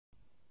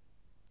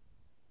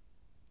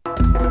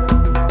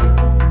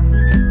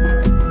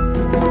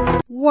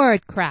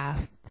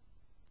wordcraft.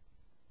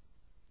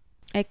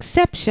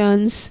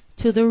 Exceptions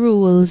to the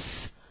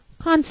rules.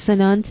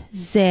 Consonant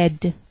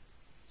Z.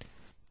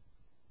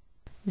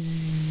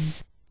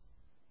 Z.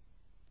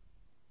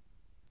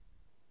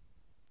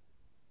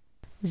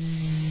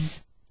 Z.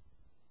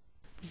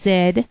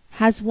 Z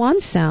has one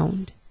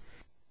sound.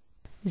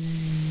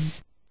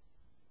 Z.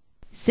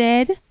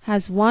 Z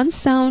has one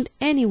sound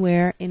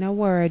anywhere in a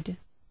word.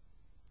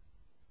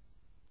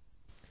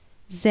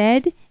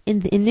 Z in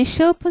the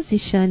initial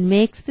position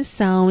makes the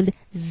sound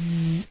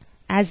Z,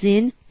 as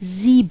in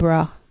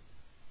zebra.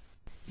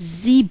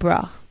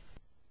 Zebra.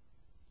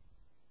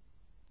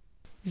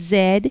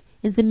 Z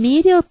in the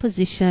medial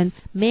position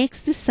makes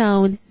the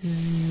sound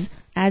Z,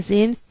 as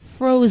in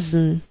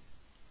frozen.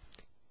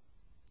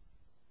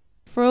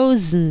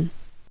 Frozen.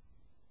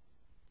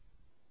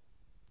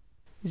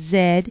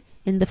 Z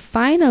in the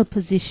final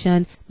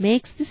position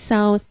makes the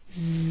sound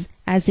Z,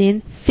 as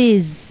in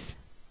fizz.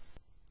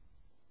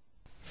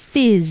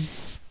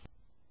 Fizz.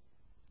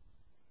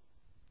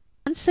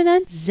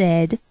 Consonant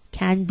Z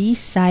can be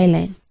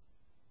silent.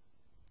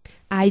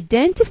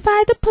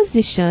 Identify the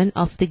position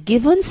of the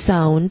given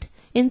sound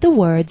in the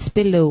words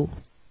below.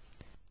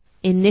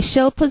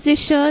 Initial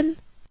position,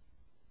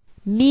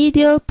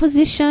 medial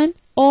position,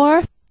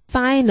 or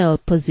final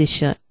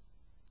position.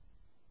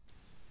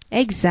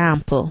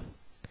 Example.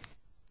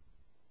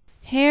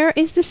 Here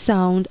is the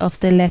sound of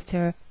the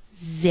letter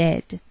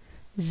Z.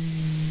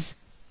 Z.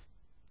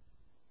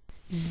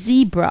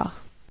 Zebra.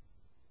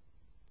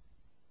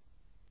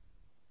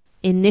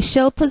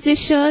 Initial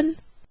position,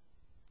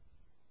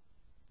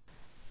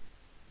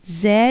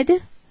 Z,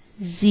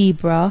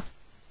 zebra,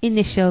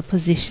 initial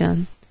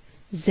position.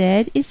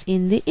 Z is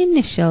in the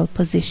initial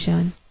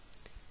position.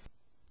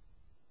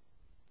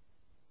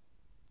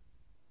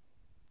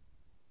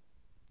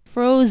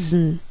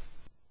 Frozen.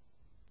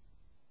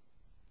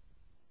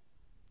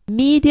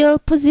 Medial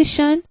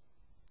position,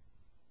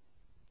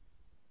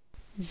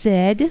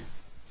 Z,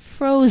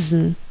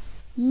 frozen,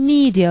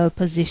 medial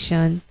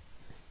position.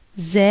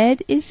 Z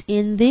is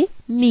in the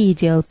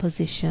medial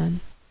position.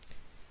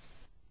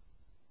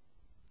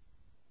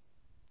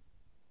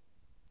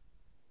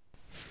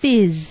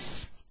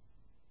 Fizz.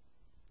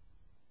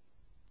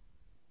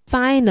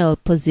 Final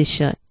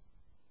position.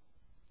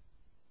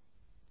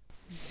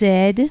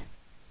 Z,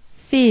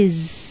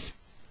 fizz.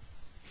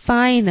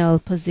 Final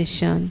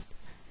position.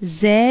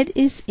 Z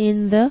is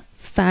in the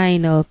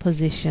final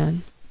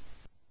position.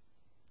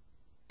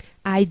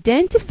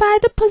 Identify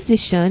the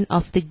position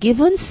of the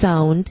given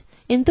sound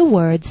in the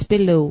words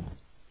below.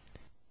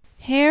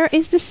 Here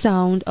is the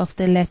sound of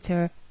the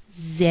letter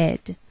Z.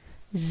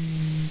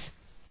 Z.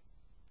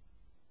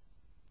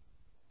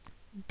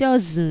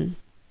 Dozen.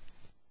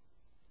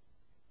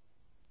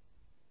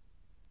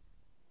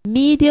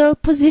 Medial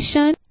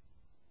position,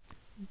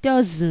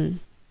 dozen.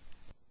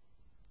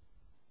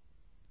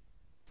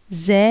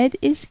 Z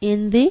is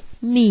in the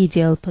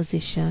medial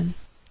position.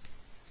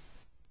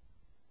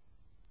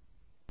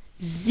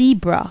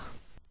 Zebra.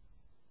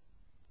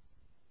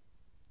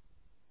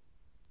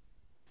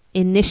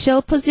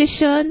 Initial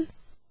position,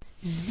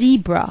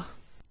 zebra.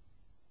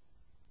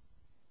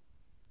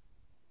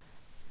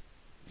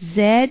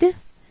 Z,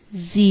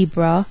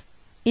 zebra,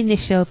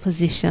 initial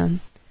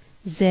position.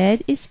 Z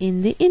is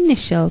in the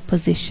initial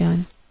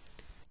position.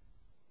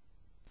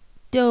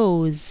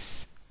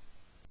 Doze.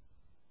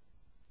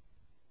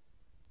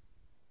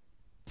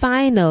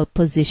 Final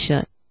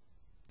position.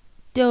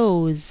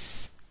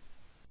 Doze.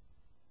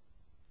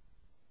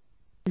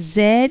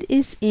 Z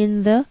is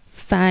in the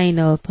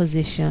final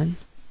position.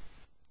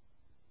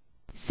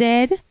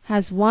 Z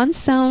has one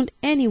sound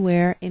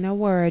anywhere in a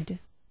word.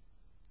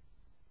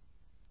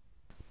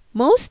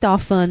 Most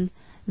often,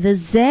 the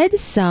Z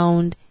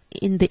sound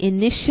in the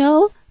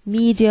initial,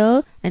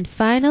 medial, and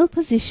final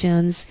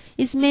positions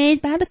is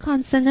made by the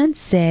consonant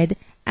Z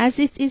as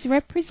it is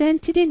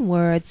represented in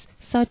words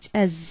such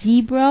as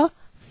zebra,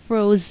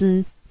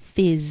 frozen,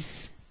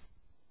 fizz.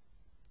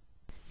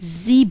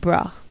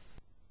 Zebra.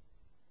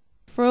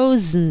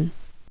 Frozen.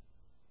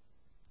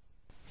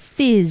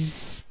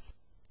 Fizz.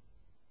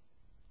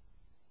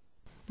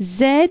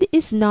 Z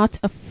is not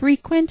a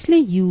frequently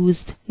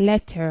used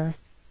letter.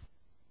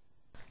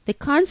 The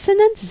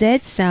consonant Z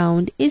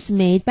sound is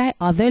made by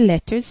other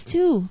letters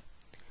too.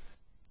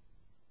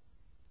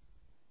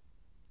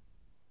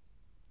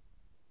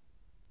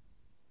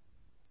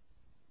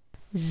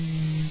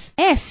 Z.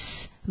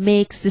 S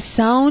makes the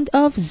sound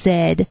of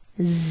Z,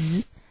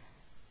 Z,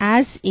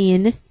 as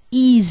in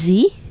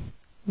easy,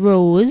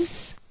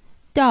 rose,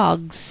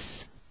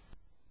 dogs.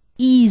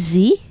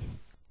 Easy,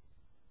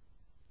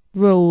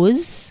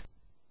 rose,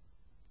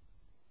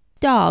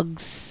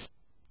 dogs.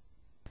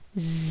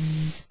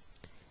 Z.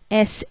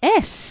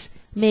 SS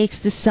makes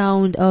the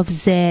sound of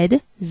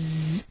Z,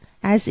 Z,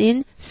 as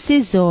in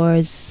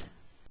scissors,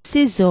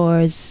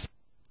 scissors.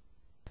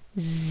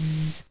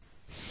 Z.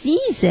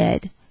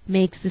 CZ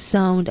makes the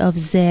sound of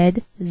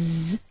Z,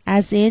 Z,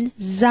 as in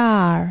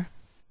czar,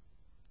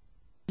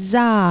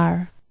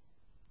 czar.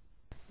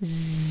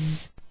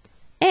 Z.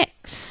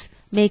 X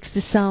makes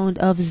the sound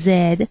of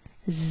Z,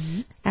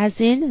 z, as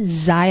in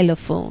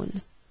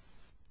xylophone.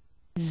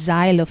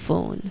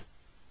 Xylophone.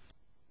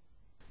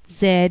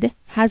 Z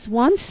has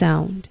one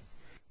sound.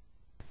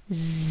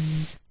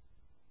 Z.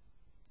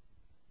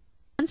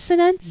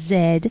 Consonant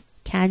Z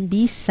can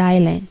be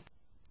silent.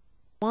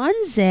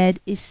 One Z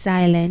is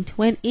silent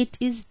when it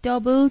is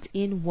doubled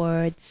in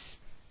words,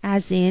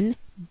 as in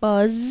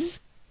buzz,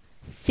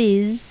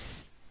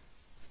 fizz,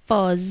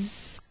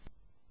 fuzz.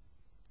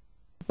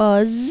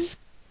 Buzz,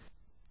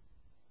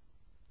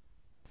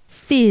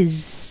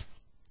 fizz,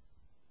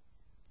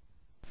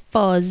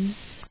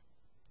 fuzz.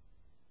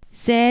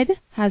 Z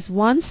has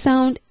one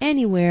sound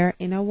anywhere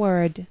in a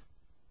word.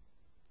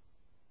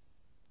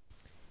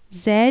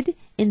 Z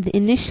in the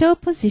initial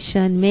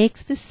position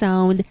makes the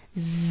sound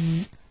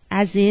Z,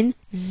 as in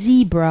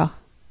zebra.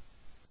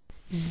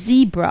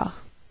 Zebra.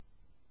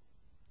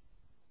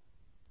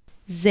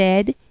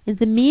 Z in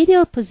the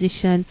medial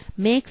position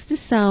makes the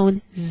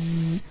sound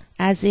Z,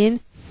 as in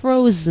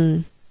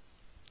frozen.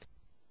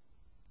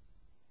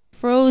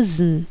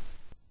 Frozen.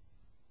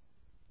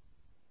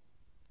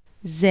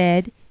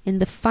 Z in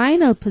the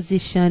final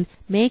position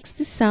makes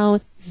the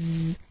sound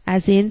Z,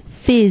 as in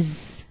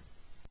fizz.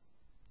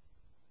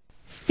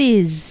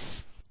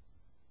 Fizz.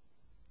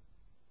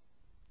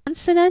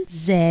 Consonant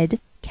Z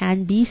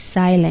can be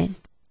silent.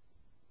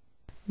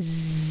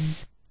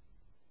 Z.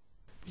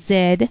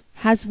 Z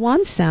has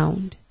one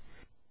sound.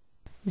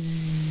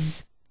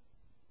 Z.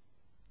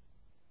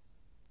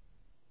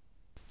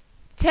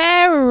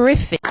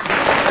 Terrific!